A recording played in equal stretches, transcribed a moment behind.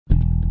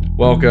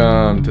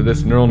Welcome to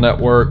this neural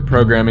network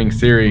programming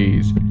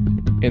series.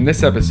 In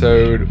this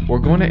episode, we're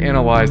going to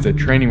analyze the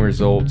training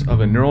results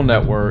of a neural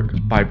network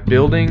by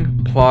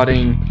building,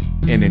 plotting,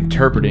 and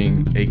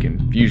interpreting a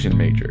confusion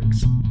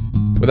matrix.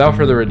 Without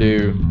further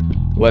ado,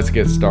 let's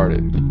get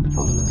started.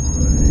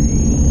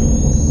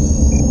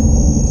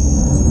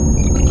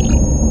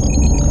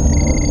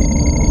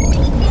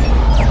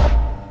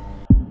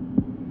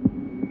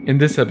 In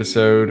this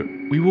episode,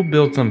 we will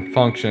build some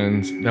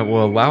functions that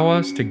will allow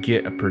us to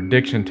get a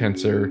prediction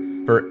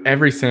tensor for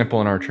every sample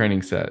in our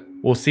training set.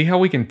 We'll see how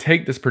we can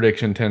take this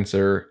prediction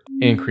tensor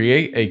and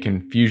create a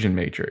confusion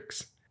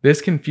matrix.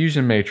 This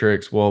confusion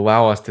matrix will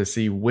allow us to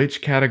see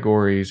which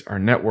categories our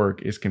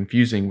network is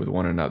confusing with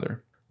one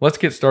another. Let's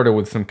get started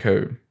with some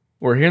code.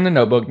 We're here in the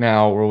notebook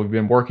now where we've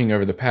been working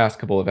over the past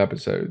couple of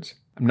episodes.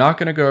 I'm not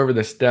going to go over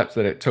the steps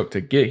that it took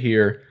to get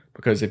here,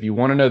 because if you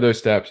want to know those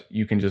steps,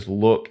 you can just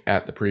look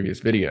at the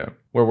previous video.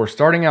 Where we're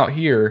starting out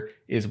here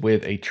is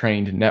with a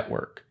trained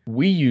network.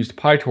 We used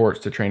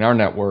PyTorch to train our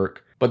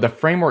network, but the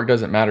framework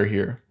doesn't matter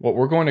here. What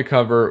we're going to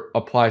cover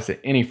applies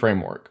to any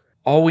framework.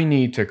 All we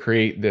need to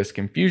create this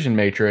confusion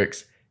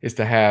matrix is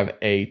to have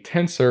a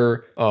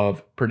tensor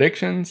of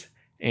predictions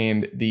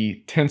and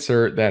the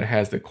tensor that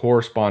has the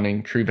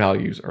corresponding true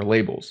values or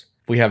labels.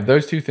 If we have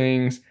those two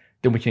things,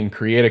 then we can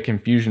create a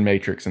confusion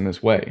matrix in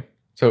this way.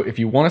 So if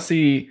you want to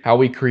see how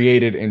we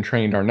created and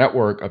trained our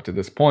network up to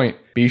this point,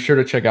 be sure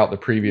to check out the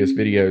previous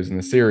videos in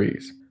the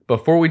series.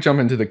 Before we jump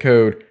into the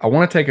code, I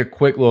want to take a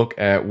quick look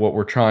at what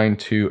we're trying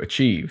to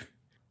achieve.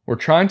 We're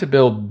trying to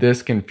build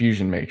this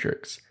confusion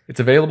matrix.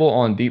 It's available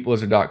on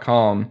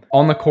DEEPLIZARD.com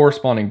on the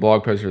corresponding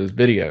blog post for this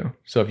video.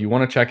 So if you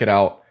want to check it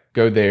out,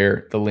 go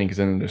there. The link is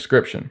in the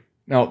description.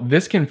 Now,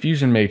 this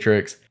confusion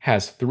matrix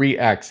has three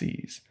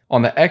axes.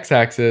 On the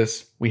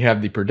x-axis, we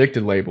have the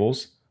predicted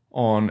labels.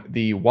 On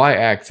the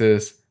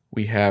y-axis,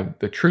 we have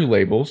the true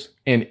labels,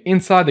 and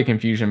inside the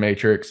confusion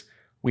matrix,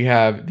 we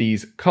have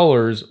these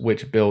colors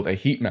which build a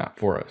heat map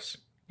for us.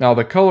 Now,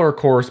 the color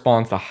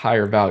corresponds to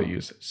higher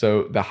values,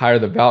 so the higher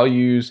the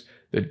values,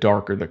 the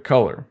darker the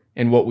color.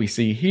 And what we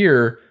see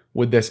here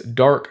with this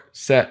dark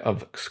set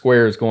of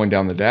squares going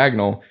down the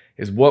diagonal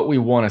is what we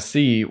want to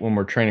see when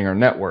we're training our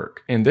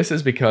network. And this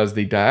is because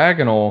the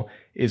diagonal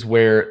is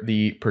where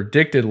the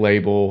predicted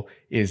label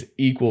is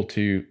equal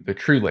to the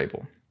true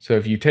label. So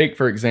if you take,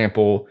 for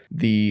example,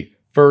 the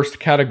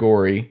first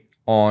category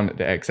on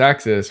the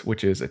x-axis,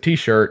 which is a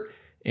t-shirt,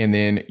 and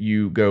then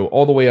you go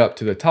all the way up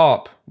to the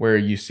top where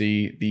you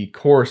see the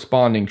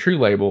corresponding true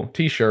label,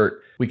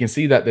 t-shirt, we can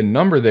see that the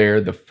number there,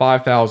 the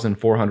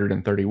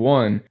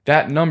 5,431,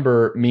 that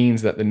number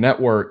means that the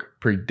network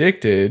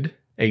predicted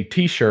a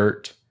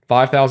t-shirt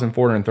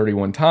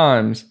 5,431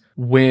 times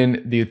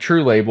when the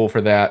true label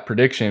for that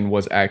prediction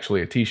was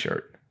actually a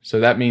t-shirt.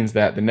 So that means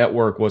that the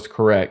network was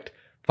correct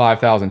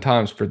 5,000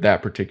 times for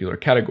that particular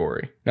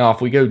category. Now,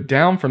 if we go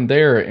down from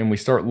there and we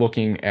start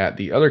looking at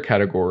the other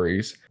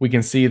categories, we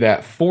can see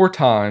that 4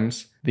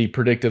 times the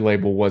predicted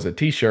label was a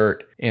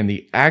t-shirt and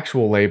the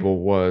actual label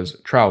was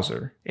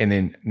trouser. And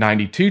then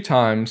 92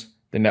 times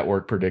the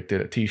network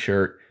predicted a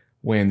t-shirt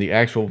when the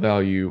actual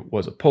value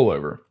was a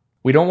pullover.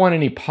 We don't want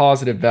any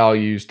positive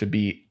values to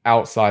be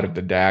outside of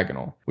the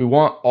diagonal. We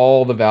want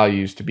all the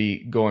values to be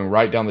going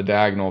right down the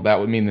diagonal.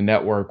 That would mean the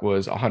network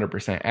was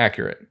 100%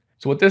 accurate.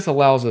 So what this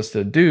allows us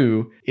to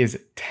do is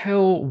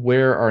tell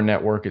where our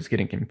network is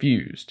getting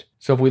confused.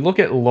 So if we look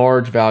at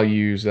large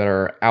values that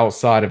are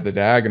outside of the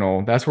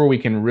diagonal, that's where we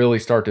can really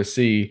start to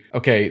see,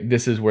 okay,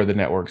 this is where the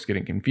network's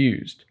getting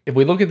confused. If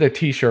we look at the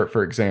t-shirt,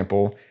 for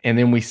example, and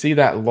then we see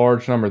that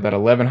large number, that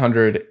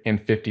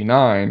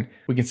 1,159,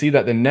 we can see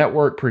that the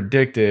network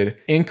predicted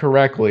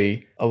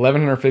incorrectly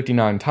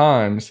 1,159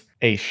 times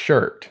a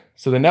shirt.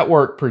 So the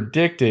network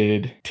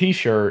predicted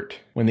t-shirt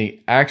when the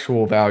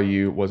actual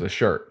value was a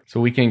shirt. So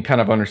we can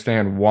kind of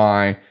understand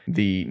why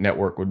the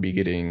network would be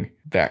getting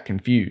that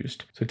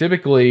confused. So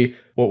typically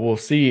what we'll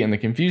see in the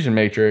confusion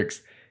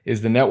matrix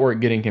is the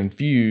network getting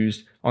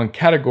confused on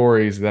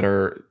categories that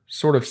are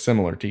sort of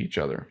similar to each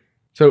other.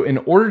 So in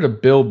order to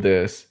build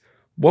this,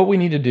 what we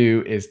need to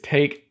do is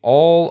take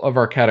all of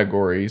our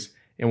categories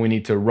and we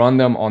need to run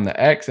them on the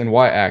X and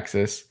Y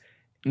axis.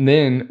 And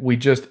then we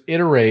just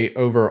iterate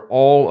over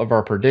all of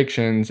our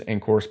predictions and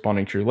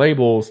corresponding true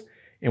labels,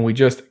 and we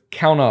just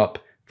count up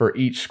for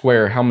each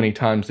square how many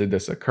times did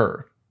this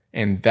occur.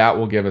 And that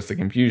will give us the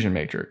confusion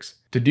matrix.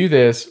 To do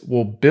this,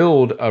 we'll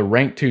build a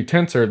rank 2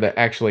 tensor that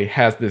actually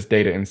has this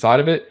data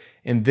inside of it,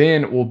 and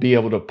then we'll be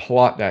able to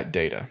plot that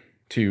data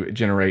to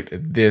generate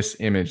this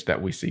image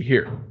that we see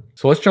here.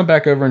 So let's jump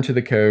back over into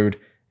the code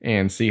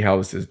and see how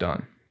this is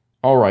done.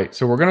 All right,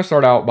 so we're going to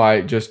start out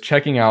by just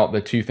checking out the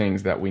two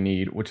things that we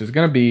need, which is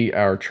going to be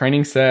our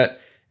training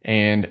set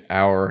and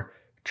our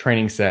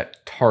training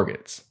set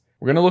targets.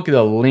 We're going to look at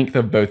the length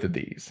of both of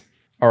these.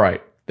 All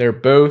right, they're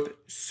both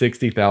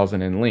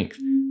 60,000 in length.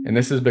 And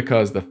this is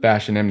because the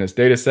fashion MNIST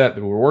data set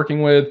that we're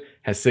working with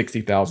has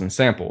 60,000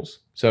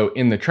 samples. So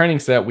in the training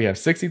set, we have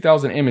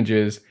 60,000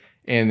 images.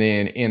 And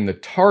then in the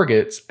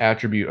targets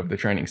attribute of the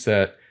training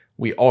set,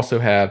 we also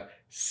have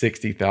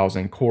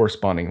 60,000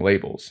 corresponding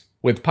labels.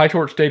 With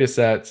PyTorch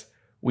datasets,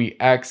 we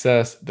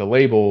access the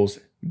labels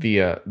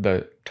via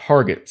the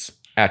targets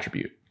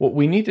attribute. What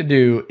we need to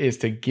do is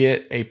to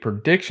get a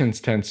predictions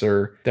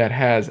tensor that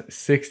has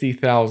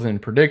 60,000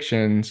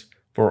 predictions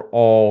for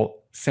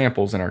all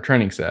samples in our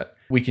training set.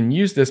 We can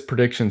use this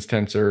predictions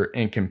tensor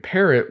and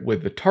compare it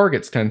with the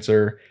targets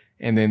tensor,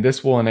 and then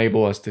this will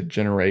enable us to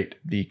generate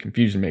the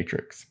confusion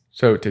matrix.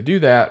 So to do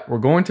that, we're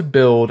going to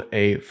build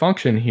a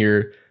function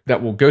here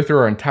that will go through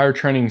our entire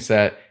training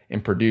set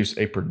and produce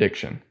a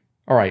prediction.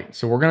 All right,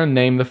 so we're going to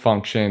name the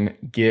function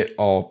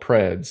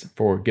getAllPreds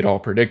for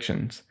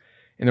getAllPredictions.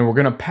 And then we're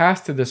going to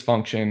pass to this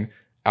function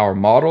our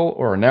model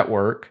or a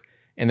network,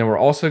 and then we're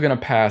also going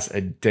to pass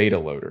a data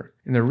loader.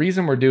 And the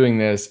reason we're doing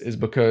this is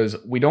because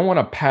we don't want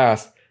to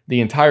pass the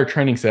entire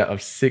training set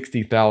of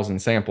 60,000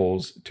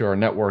 samples to our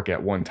network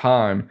at one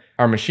time.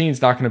 Our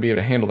machine's not going to be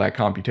able to handle that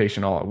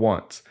computation all at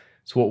once.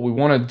 So what we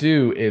want to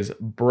do is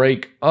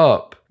break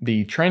up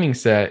the training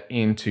set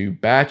into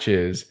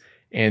batches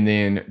and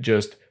then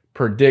just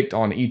predict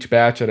on each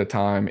batch at a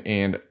time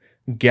and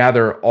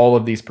gather all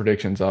of these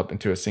predictions up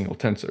into a single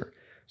tensor.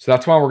 So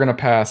that's why we're going to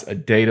pass a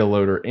data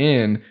loader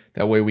in.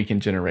 That way we can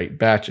generate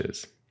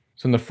batches.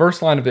 So in the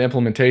first line of the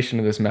implementation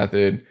of this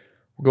method,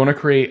 we're going to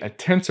create a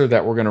tensor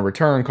that we're going to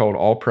return called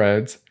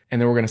allPreds, and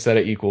then we're going to set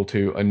it equal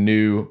to a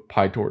new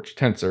PyTorch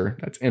tensor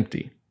that's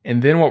empty.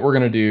 And then what we're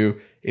going to do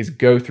is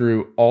go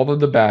through all of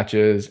the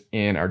batches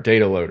in our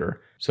data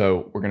loader.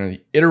 So we're going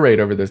to iterate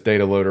over this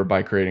data loader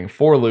by creating a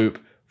for loop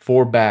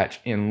for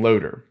batch in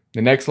loader.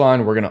 The next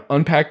line, we're going to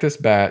unpack this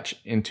batch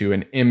into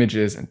an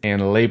images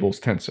and labels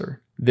tensor.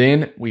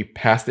 Then we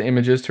pass the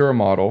images to our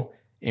model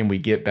and we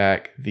get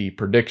back the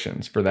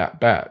predictions for that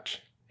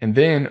batch. And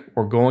then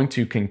we're going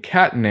to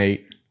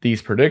concatenate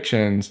these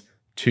predictions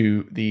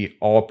to the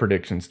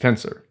allPredictions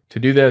tensor. To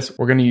do this,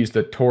 we're going to use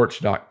the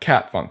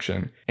torch.cat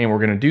function, and we're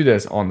going to do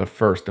this on the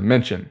first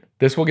dimension.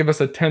 This will give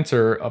us a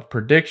tensor of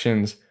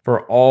predictions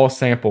for all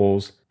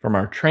samples from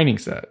our training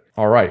set.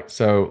 All right,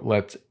 so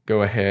let's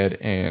go ahead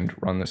and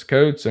run this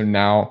code. So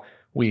now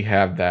we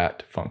have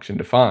that function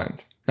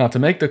defined. Now to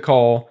make the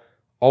call,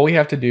 all we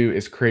have to do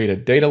is create a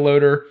data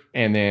loader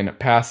and then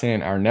pass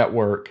in our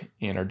network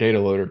and our data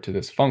loader to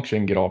this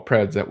function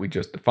getAllPreds that we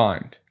just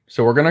defined.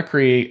 So we're going to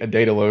create a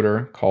data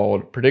loader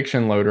called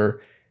prediction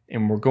loader,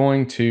 and we're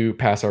going to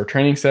pass our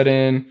training set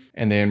in,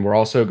 and then we're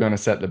also going to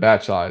set the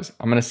batch size.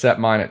 I'm going to set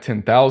mine at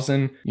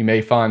 10,000. You may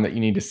find that you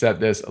need to set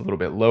this a little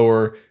bit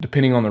lower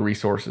depending on the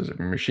resources of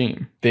your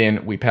machine.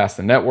 Then we pass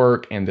the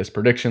network and this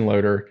prediction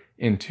loader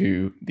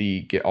into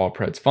the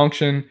getAllPreds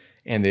function,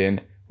 and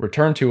then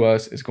return to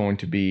us is going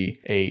to be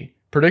a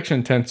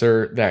prediction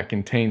tensor that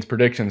contains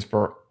predictions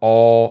for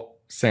all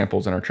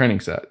samples in our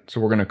training set.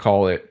 So we're going to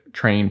call it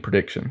train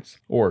predictions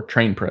or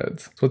train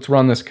preds. So let's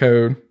run this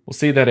code. We'll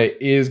see that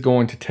it is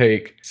going to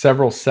take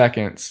several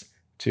seconds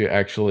to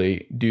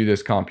actually do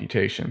this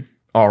computation.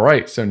 All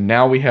right, so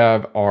now we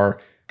have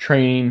our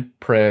train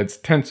preds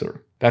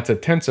tensor. That's a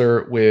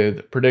tensor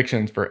with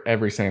predictions for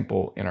every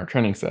sample in our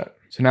training set.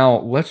 So now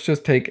let's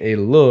just take a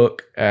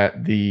look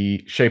at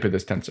the shape of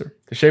this tensor.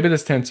 The shape of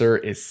this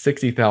tensor is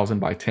 60,000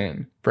 by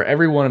 10. For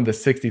every one of the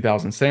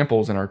 60,000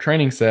 samples in our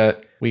training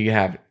set, we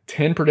have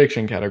 10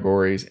 prediction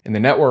categories, and the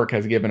network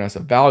has given us a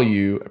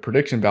value, a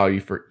prediction value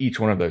for each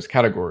one of those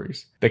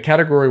categories. The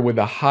category with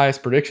the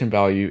highest prediction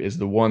value is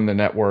the one the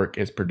network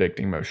is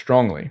predicting most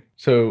strongly.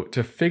 So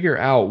to figure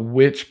out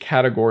which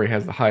category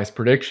has the highest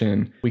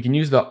prediction, we can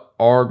use the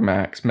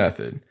argmax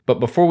method. But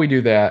before we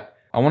do that,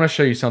 I want to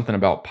show you something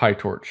about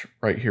PyTorch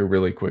right here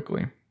really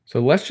quickly. So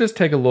let's just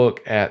take a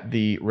look at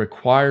the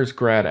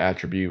requiresGrad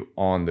attribute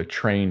on the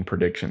train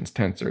predictions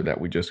tensor that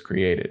we just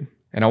created.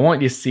 And I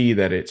want you to see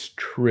that it's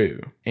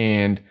true.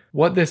 And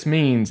what this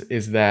means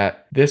is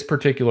that this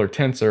particular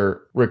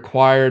tensor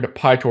required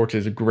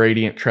PyTorch's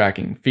gradient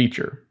tracking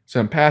feature. So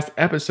in past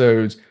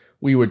episodes,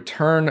 we would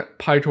turn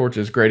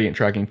PyTorch's gradient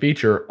tracking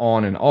feature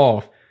on and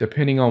off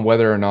depending on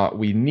whether or not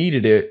we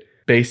needed it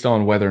based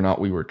on whether or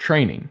not we were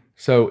training.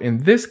 So in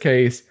this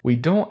case, we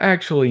don't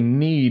actually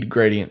need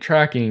gradient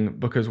tracking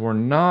because we're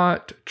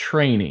not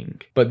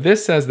training. But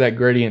this says that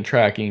gradient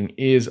tracking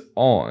is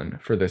on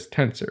for this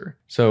tensor.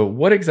 So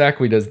what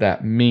exactly does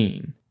that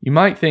mean? You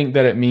might think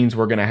that it means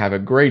we're going to have a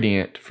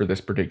gradient for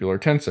this particular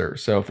tensor.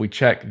 So if we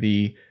check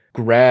the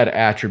grad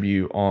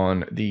attribute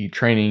on the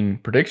training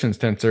predictions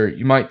tensor,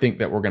 you might think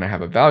that we're going to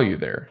have a value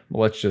there.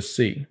 Well, let's just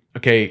see.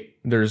 Okay,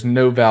 there's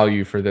no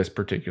value for this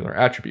particular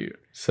attribute.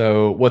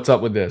 So what's up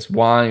with this?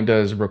 Why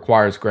does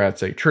requiresGrad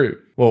say true?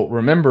 Well,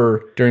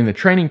 remember, during the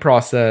training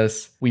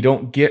process, we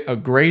don't get a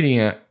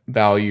gradient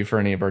value for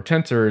any of our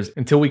tensors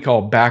until we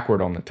call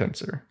backward on the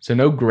tensor. So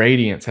no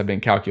gradients have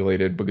been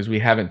calculated because we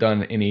haven't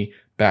done any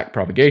back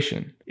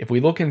propagation. If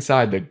we look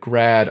inside the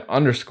grad_fn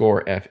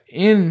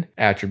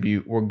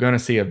attribute, we're going to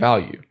see a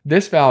value.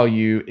 This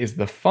value is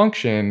the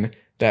function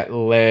that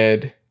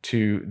led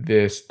to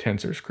this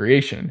tensor's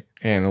creation.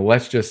 And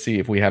let's just see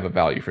if we have a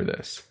value for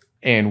this.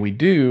 And we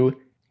do.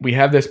 We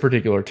have this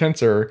particular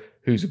tensor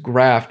whose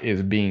graph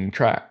is being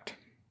tracked.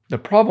 The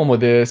problem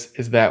with this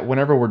is that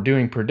whenever we're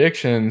doing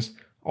predictions,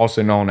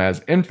 also known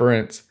as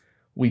inference,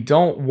 we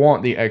don't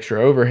want the extra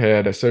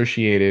overhead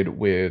associated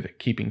with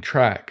keeping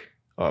track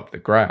of the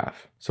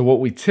graph. So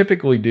what we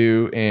typically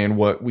do, and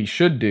what we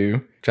should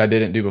do, which I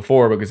didn't do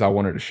before because I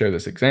wanted to show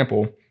this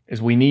example,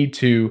 is we need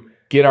to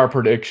get our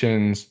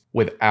predictions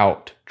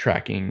without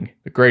tracking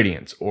the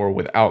gradients or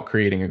without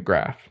creating a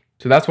graph.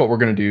 So that's what we're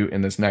going to do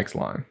in this next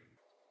line.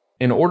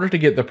 In order to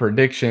get the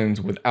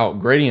predictions without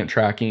gradient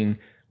tracking,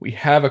 we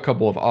have a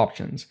couple of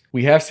options.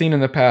 We have seen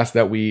in the past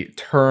that we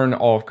turn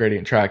off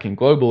gradient tracking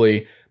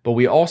globally, but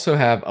we also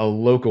have a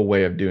local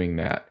way of doing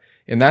that.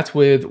 And that's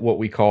with what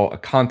we call a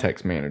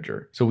context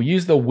manager. So we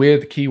use the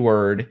with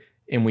keyword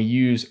and we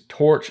use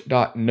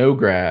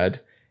torch.nograd,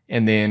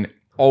 and then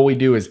all we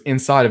do is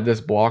inside of this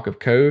block of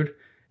code,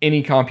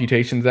 any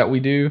computations that we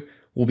do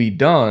will be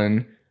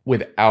done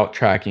without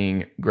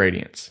tracking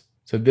gradients.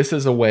 So this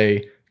is a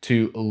way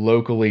to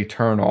locally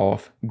turn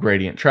off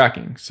gradient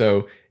tracking.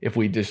 So if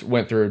we just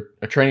went through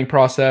a training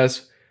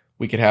process,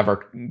 we could have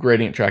our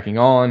gradient tracking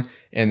on,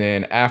 and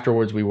then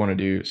afterwards we want to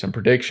do some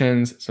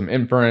predictions, some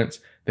inference,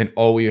 then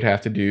all we would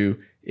have to do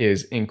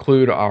is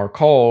include our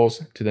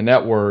calls to the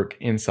network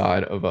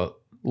inside of a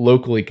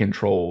locally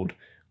controlled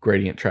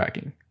gradient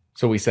tracking.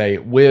 So we say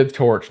with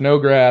torch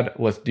nograd,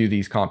 let's do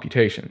these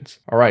computations.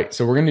 All right,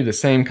 so we're going to do the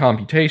same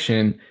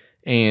computation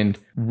and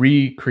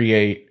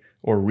recreate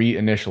or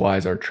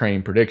reinitialize our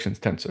train predictions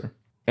tensor.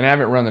 And I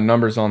haven't run the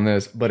numbers on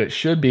this, but it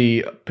should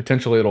be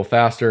potentially a little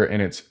faster,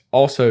 and it's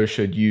also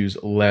should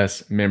use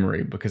less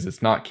memory because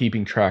it's not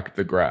keeping track of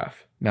the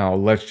graph. Now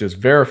let's just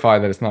verify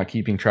that it's not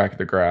keeping track of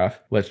the graph.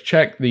 Let's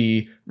check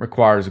the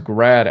requires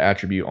grad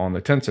attribute on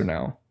the tensor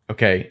now.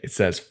 Okay, it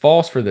says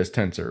false for this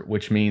tensor,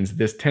 which means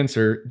this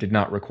tensor did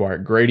not require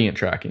gradient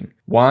tracking.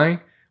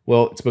 Why?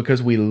 Well, it's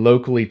because we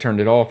locally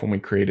turned it off when we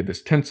created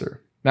this tensor.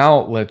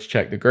 Now let's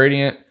check the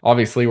gradient.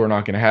 Obviously, we're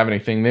not going to have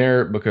anything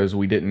there because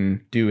we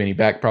didn't do any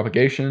back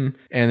propagation.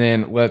 And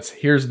then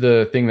here's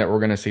the thing that we're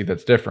going to see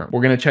that's different.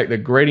 We're going to check the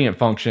gradient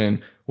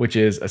function, which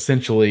is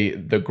essentially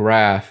the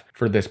graph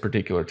for this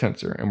particular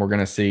tensor. And we're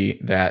going to see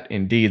that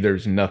indeed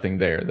there's nothing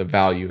there. The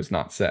value is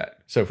not set.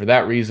 So for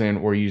that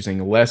reason, we're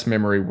using less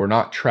memory. We're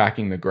not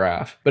tracking the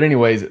graph. But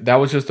anyways, that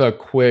was just a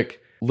quick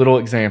little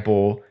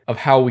example of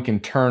how we can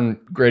turn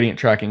gradient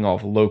tracking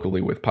off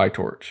locally with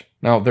PyTorch.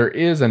 Now there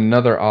is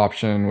another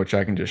option which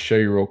I can just show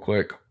you real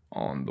quick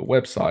on the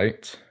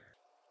website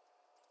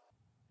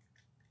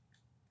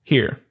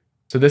here.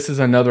 So this is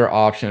another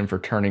option for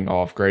turning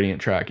off gradient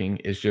tracking,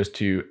 is just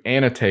to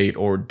annotate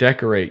or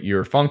decorate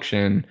your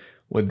function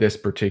with this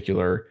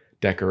particular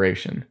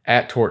decoration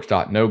at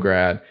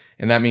torch.nograd.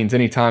 And that means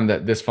anytime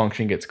that this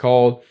function gets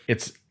called,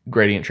 its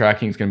gradient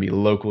tracking is going to be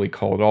locally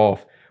called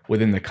off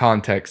within the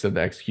context of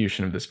the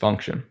execution of this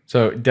function.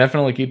 So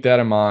definitely keep that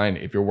in mind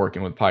if you're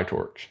working with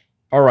PyTorch.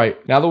 All right,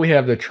 now that we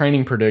have the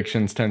training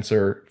predictions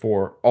tensor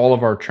for all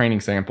of our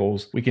training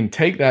samples, we can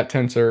take that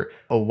tensor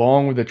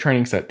along with the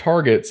training set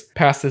targets,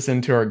 pass this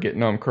into our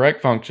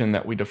getNumCorrect function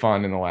that we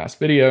defined in the last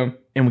video,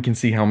 and we can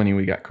see how many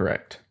we got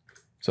correct.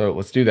 So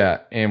let's do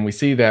that. And we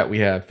see that we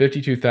have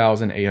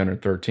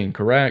 52,813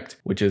 correct,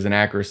 which is an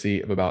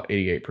accuracy of about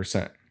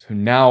 88%. So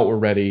now we're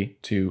ready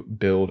to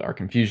build our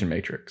confusion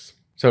matrix.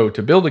 So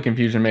to build a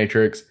confusion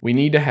matrix, we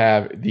need to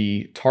have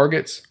the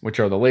targets, which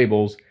are the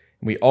labels.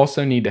 We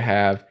also need to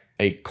have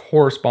a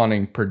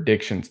corresponding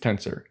predictions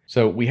tensor.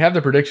 So we have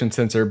the prediction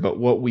tensor, but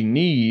what we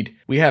need,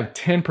 we have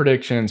 10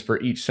 predictions for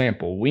each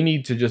sample. We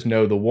need to just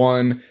know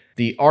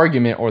the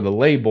argument or the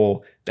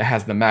label that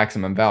has the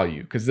maximum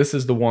value, because this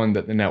is the one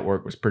that the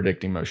network was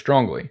predicting most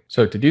strongly.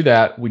 So to do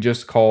that, we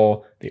just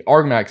call the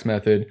argmax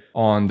method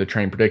on the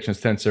train predictions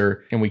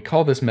tensor, and we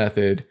call this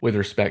method with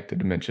respect to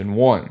dimension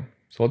 1.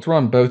 So let's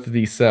run both of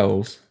these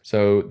cells.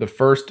 So the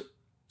first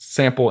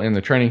sample in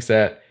the training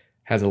set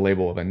has a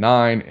label of a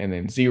 9, and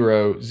then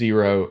 0,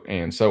 0,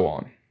 and so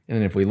on. And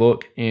then if we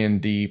look in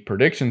the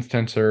predictions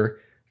tensor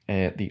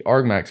at the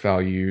argmax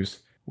values,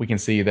 we can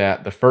see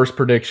that the first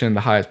prediction,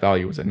 the highest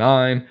value was a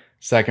 9,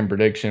 second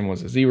prediction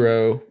was a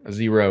 0,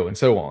 and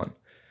so on.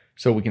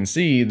 So we can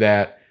see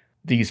that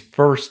these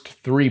first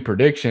 3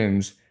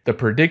 predictions, the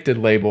predicted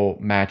label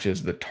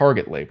matches the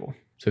target label.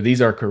 So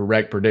these are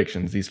correct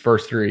predictions. These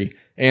first 3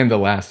 and the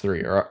last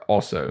 3 are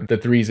also, the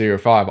 3, 0,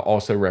 5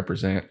 also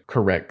represent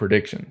correct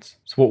predictions.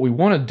 So what we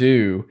want to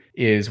do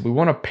is we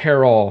want to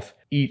pair off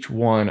each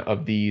one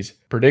of these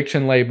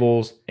prediction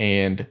labels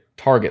and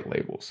target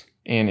labels.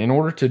 And in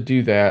order to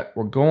do that,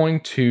 we're going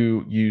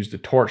to use the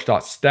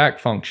torch.stack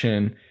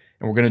function,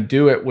 and we're going to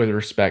do it with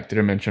respect to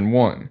dimension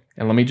 1.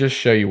 And let me just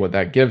show you what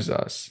that gives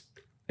us.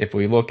 If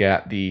we look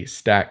at the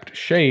stacked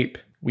shape,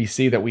 we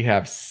see that we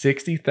have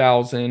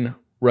 60,000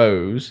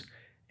 rows,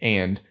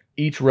 and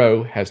each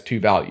row has 2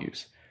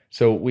 values.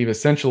 So we've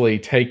essentially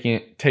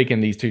taken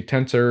these 2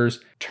 tensors,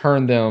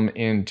 turned them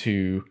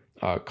into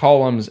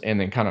columns, and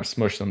then kind of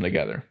smushed them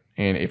together.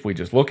 And if we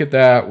just look at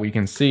that, we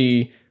can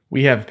see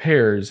we have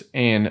pairs,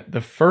 and the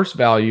first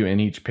value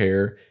in each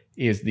pair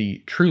is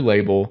the true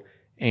label,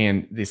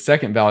 and the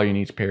second value in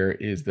each pair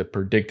is the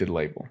predicted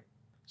label.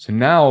 So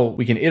now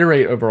we can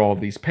iterate over all of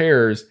these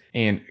pairs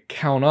and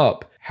count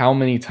up how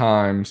many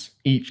times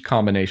each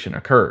combination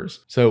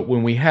occurs. So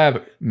when we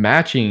have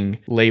matching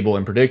label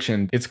and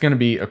prediction, it's going to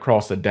be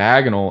across the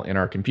diagonal in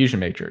our confusion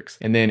matrix.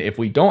 And then if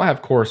we don't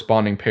have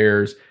corresponding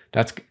pairs,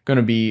 that's going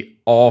to be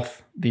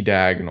off the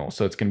diagonal.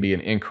 So it's going to be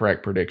an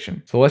incorrect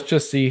prediction. So let's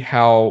just see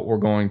how we're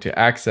going to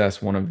access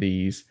one of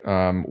these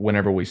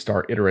whenever we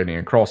start iterating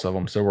across of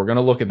them. So we're going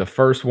to look at the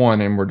first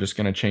one and we're just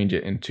going to change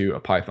it into a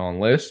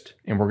Python list.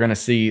 And we're going to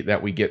see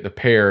that we get the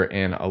pair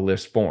in a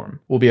list form.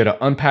 We'll be able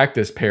to unpack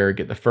this pair,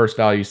 get the first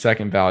value,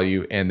 second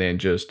value, and then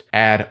just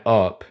add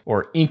up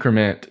or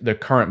increment the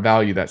current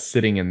value that's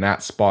sitting in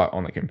that spot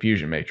on the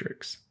confusion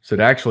matrix. So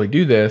to actually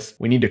do this,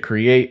 we need to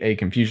create a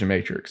confusion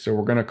matrix. So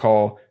we're going to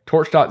call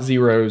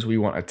torch.zeros. We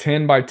want a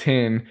 10 by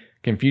 10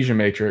 confusion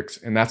matrix,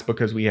 and that's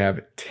because we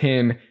have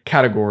 10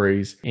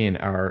 categories in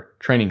our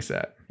training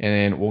set. And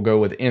then we'll go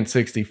with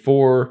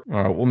int64.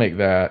 We'll make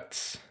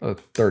that a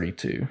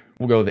 32.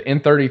 We'll go with the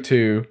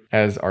int32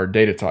 as our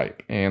data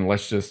type. And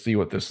let's just see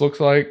what this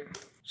looks like.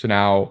 So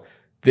now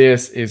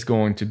this is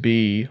going to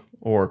be,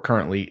 or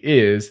currently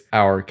is,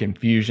 our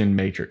confusion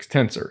matrix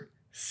tensor.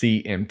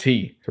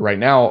 CMT. So right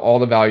now, all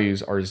the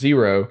values are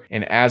 0.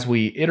 And as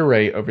we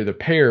iterate over the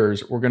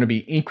pairs, we're going to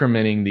be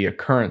incrementing the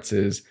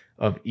occurrences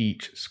of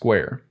each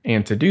square.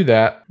 And to do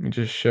that, let me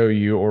just show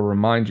you or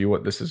remind you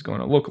what this is going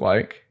to look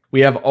like. We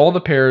have all the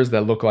pairs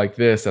that look like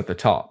this at the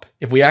top.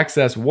 If we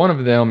access one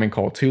of them and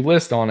call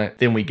toList on it,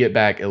 then we get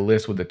back a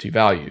list with the 2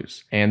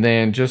 values. And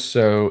then just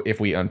so if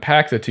we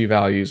unpack the 2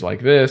 values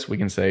like this, we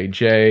can say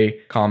j,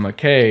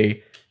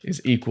 k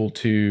is equal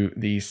to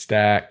the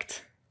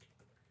stacked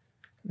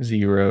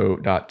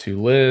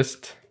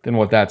 0.toList. Then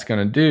what that's going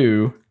to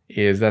do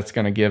is that's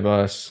going to give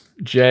us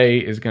j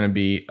is going to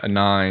be a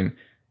 9,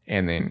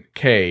 and then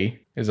k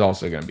is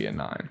also going to be a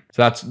 9.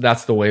 So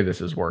that's the way this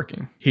is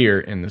working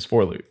here in this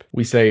for loop.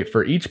 We say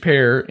for each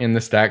pair in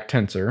the stacked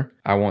tensor,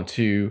 I want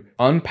to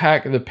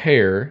unpack the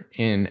pair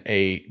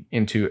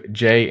into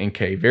j and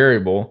k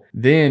variable.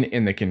 Then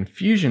in the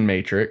confusion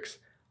matrix,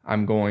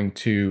 I'm going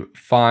to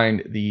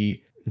find the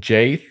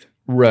jth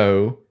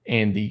row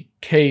and the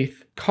kth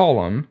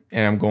column,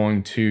 and I'm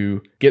going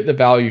to get the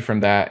value from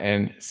that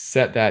and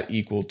set that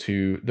equal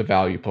to the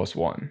value plus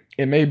 1.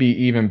 It may be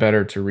even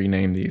better to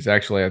rename these.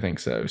 Actually, I think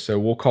so. So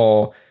we'll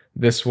call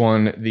this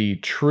one the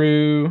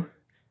true,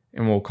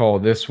 and we'll call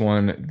this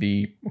one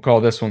the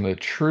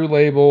true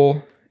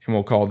label, and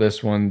we'll call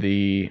this one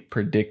the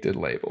predicted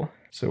label.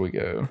 So we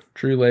go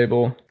true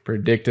label,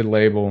 predicted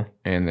label,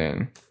 and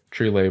then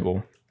true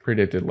label,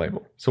 predicted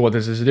label. So what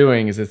this is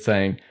doing is it's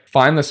saying,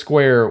 find the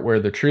square where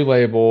the true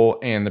label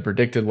and the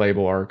predicted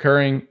label are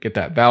occurring, get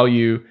that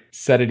value,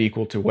 set it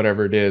equal to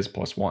whatever it is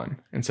plus 1.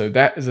 And so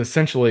that is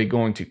essentially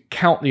going to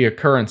count the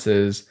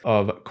occurrences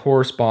of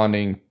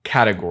corresponding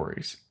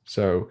categories.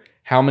 So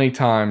how many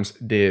times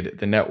did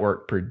the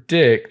network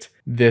predict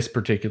this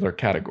particular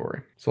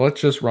category? So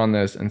let's just run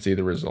this and see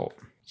the result.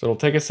 So it'll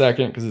take a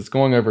second because it's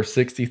going over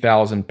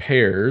 60,000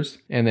 pairs.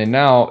 And then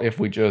now if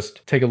we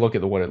just take a look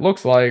at what it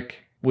looks like,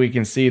 we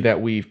can see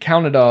that we've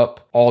counted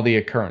up all the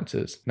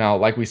occurrences. Now,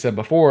 like we said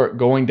before,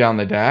 going down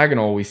the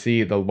diagonal, we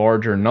see the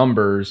larger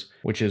numbers,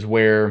 which is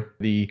where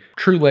the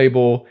true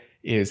label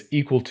is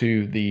equal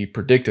to the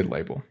predicted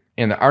label.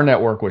 And our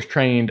network was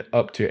trained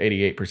up to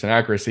 88%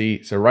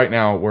 accuracy. So right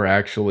now we're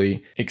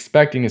actually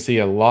expecting to see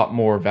a lot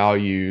more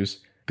values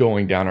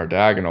going down our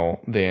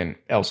diagonal than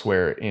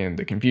elsewhere in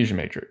the confusion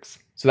matrix.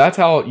 So that's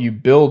how you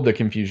build the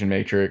confusion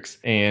matrix,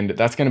 and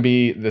that's going to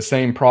be the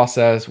same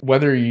process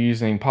whether you're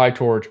using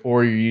PyTorch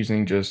or you're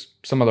using just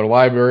some other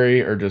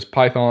library or just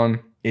Python.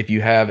 If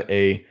you have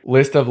a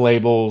list of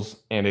labels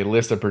and a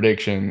list of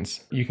predictions,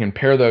 you can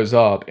pair those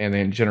up and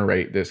then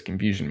generate this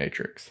confusion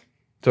matrix.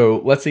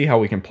 So let's see how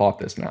we can plot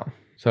this now.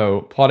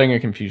 So plotting a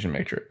confusion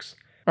matrix.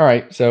 All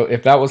right, so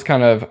if that was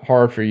kind of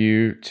hard for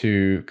you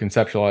to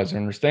conceptualize and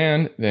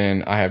understand,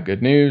 then I have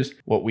good news.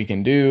 What we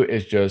can do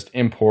is just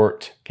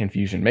import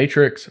confusion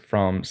matrix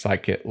from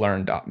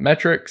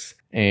scikit-learn.metrics,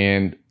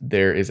 and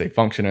there is a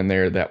function in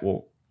there that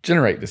will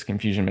generate this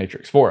confusion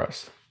matrix for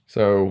us.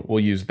 So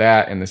we'll use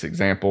that in this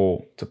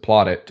example to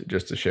plot it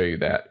just to show you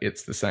that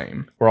it's the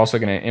same. We're also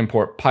going to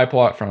import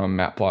pyplot from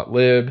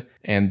matplotlib,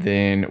 and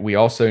then we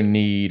also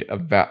need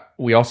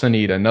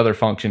another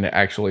function to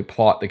actually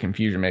plot the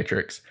confusion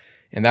matrix.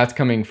 And that's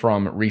coming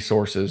from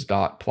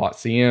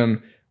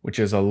resources.plotcm, which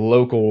is a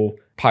local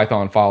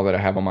Python file that I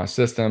have on my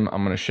system.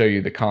 I'm going to show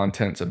you the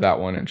contents of that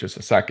one in just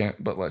a second,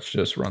 but let's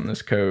just run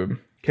this code.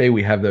 Okay,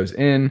 we have those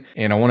in,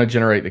 and I want to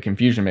generate the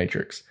confusion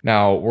matrix.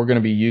 Now, we're going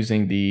to be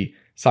using the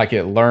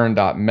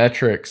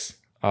scikit-learn.metrics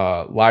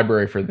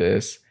library for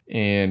this.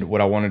 And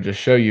what I want to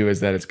just show you is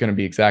that it's going to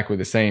be exactly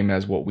the same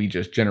as what we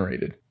just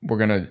generated. We're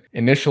going to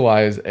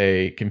initialize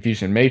a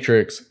confusion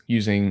matrix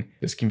using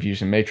this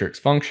confusion matrix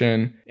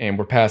function, and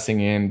we're passing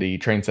in the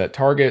train set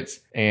targets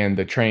and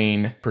the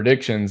train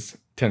predictions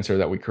tensor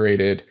that we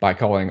created by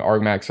calling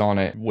argmax on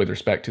it with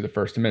respect to the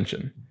first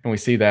dimension. And we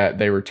see that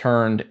they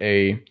returned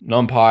a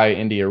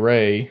NumPy ND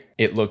array.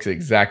 It looks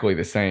exactly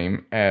the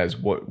same as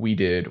what we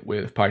did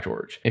with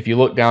PyTorch. If you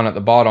look down at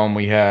the bottom,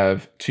 we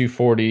have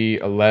 240,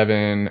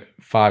 11,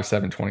 5,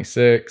 7,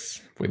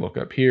 26. If we look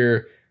up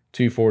here,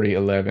 240,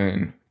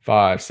 11,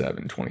 5,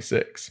 7,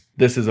 26.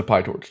 This is a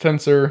PyTorch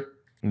tensor.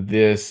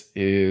 This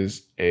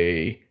is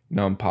a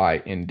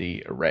NumPy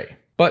ND array.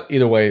 But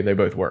either way, they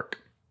both work.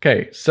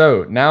 Okay,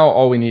 so now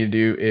all we need to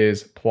do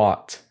is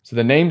plot. So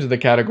the names of the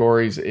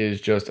categories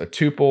is just a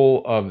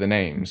tuple of the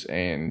names,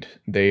 and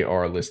they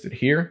are listed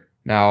here.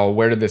 Now,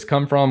 where did this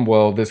come from?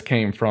 Well, this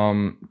came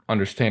from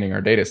understanding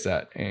our data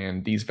set,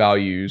 and these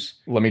values,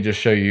 let me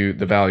just show you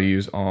the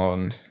values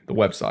on the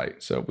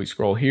website. So if we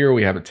scroll here,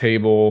 we have a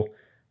table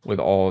with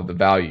all of the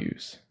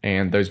values,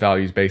 and those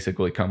values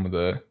basically come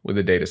with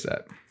a data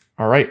set.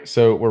 All right,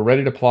 so we're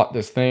ready to plot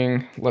this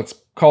thing. Let's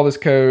call this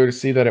code,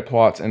 see that it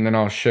plots, and then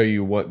I'll show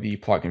you what the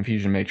plot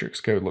confusion matrix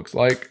code looks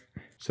like.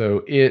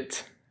 So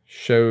it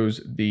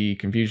shows the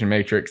confusion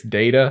matrix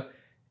data,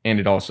 and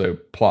it also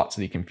plots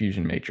the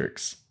confusion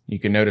matrix. You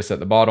can notice at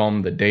the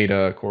bottom, the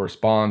data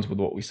corresponds with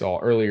what we saw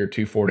earlier,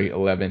 240,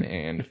 11,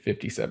 and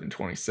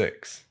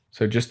 5726.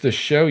 So just to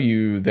show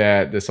you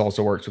that this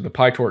also works with the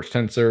PyTorch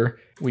tensor,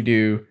 we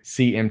do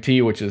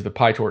CMT, which is the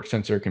PyTorch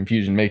tensor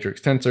confusion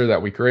matrix tensor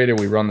that we created.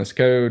 We run this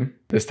code.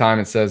 This time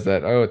it says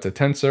that, oh, it's a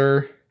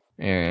tensor,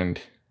 and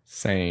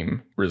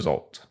same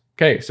result.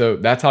 Okay, so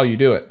that's how you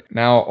do it.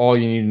 Now all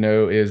you need to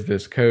know is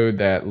this code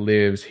that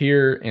lives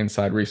here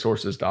inside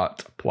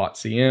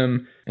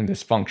resources.plotcm and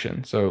this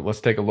function. So let's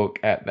take a look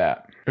at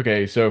that.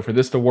 Okay, so for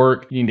this to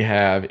work, you need to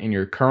have in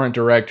your current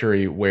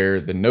directory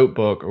where the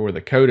notebook or where the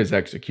code is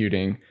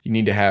executing, you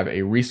need to have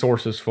a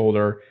resources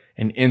folder.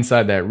 And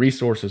inside that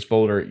resources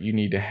folder, you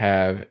need to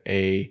have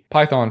a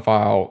Python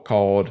file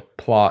called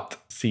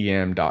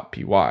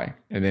plotcm.py.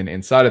 And then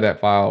inside of that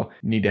file,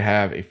 you need to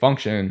have a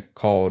function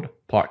called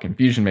plot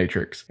confusion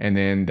matrix. And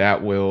then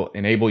that will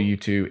enable you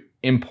to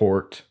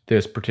import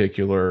this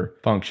particular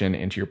function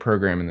into your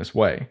program in this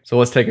way. So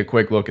let's take a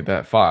quick look at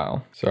that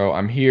file. So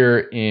I'm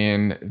here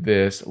in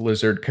this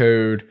lizard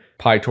code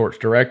PyTorch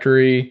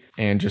directory.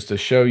 And just to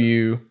show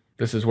you,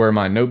 this is where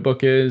my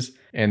notebook is.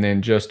 And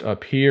then just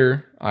up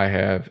here, I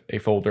have a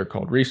folder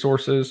called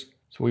resources.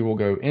 So we will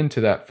go into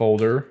that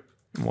folder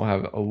and we'll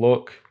have a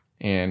look,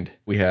 and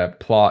we have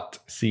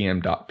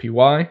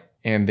plotcm.py.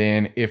 And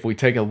then if we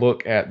take a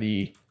look at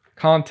the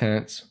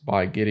contents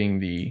by getting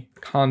the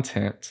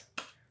content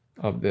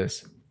of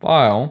this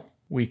file,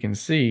 we can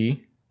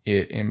see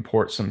it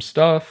imports some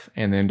stuff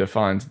and then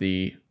defines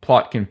the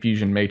plot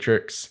confusion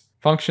matrix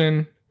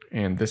function.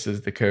 And this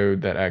is the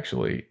code that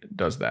actually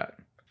does that.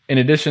 In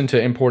addition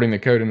to importing the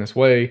code in this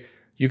way,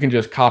 you can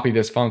just copy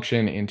this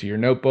function into your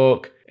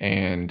notebook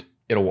and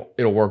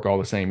it'll work all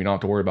the same. You don't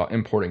have to worry about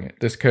importing it.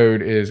 This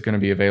code is going to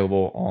be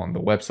available on the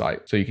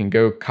website, so you can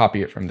go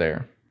copy it from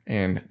there.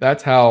 And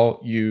that's how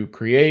you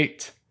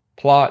create,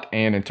 plot,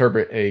 and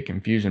interpret a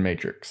confusion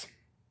matrix.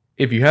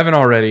 If you haven't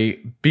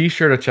already, be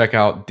sure to check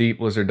out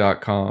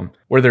DEEPLIZARD.com,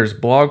 where there's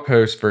blog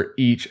posts for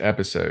each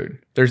episode.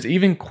 There's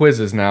even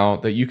quizzes now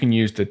that you can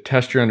use to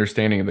test your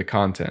understanding of the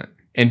content.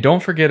 And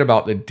don't forget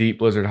about the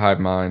DEEPLIZARD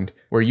HiveMind,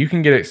 where you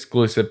can get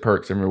exclusive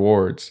perks and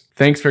rewards.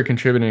 Thanks for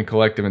contributing to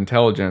Collective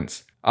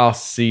Intelligence. I'll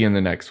see you in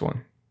the next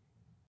one.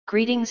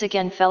 Greetings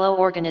again, fellow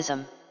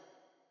organism.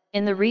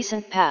 In the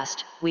recent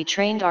past, we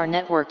trained our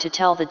network to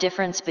tell the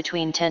difference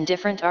between 10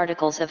 different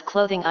articles of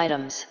clothing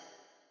items.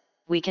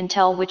 We can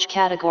tell which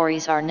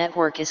categories our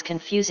network is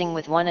confusing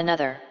with one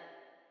another.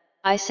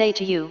 I say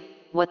to you,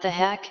 what the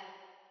heck?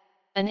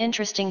 An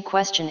interesting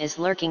question is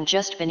lurking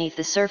just beneath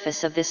the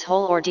surface of this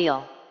whole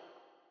ordeal.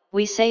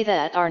 We say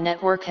that our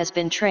network has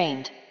been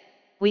trained.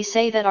 We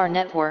say that our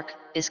network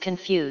is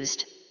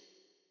confused.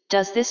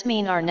 Does this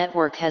mean our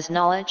network has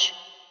knowledge?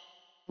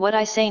 What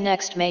I say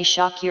next may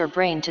shock your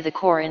brain to the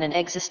core in an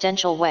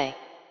existential way.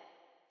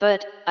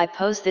 But, I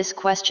pose this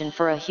question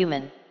for a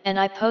human, and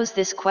I pose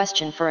this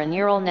question for a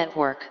neural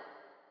network.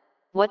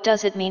 What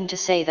does it mean to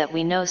say that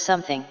we know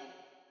something?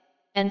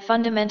 And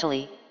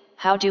fundamentally,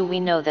 how do we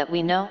know that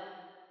we know?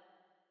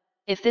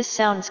 If this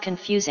sounds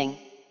confusing,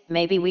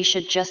 maybe we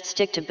should just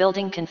stick to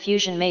building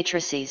confusion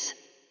matrices.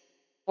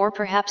 Or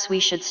perhaps we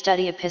should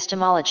study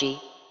epistemology,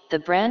 the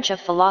branch of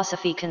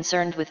philosophy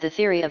concerned with the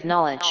theory of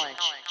knowledge.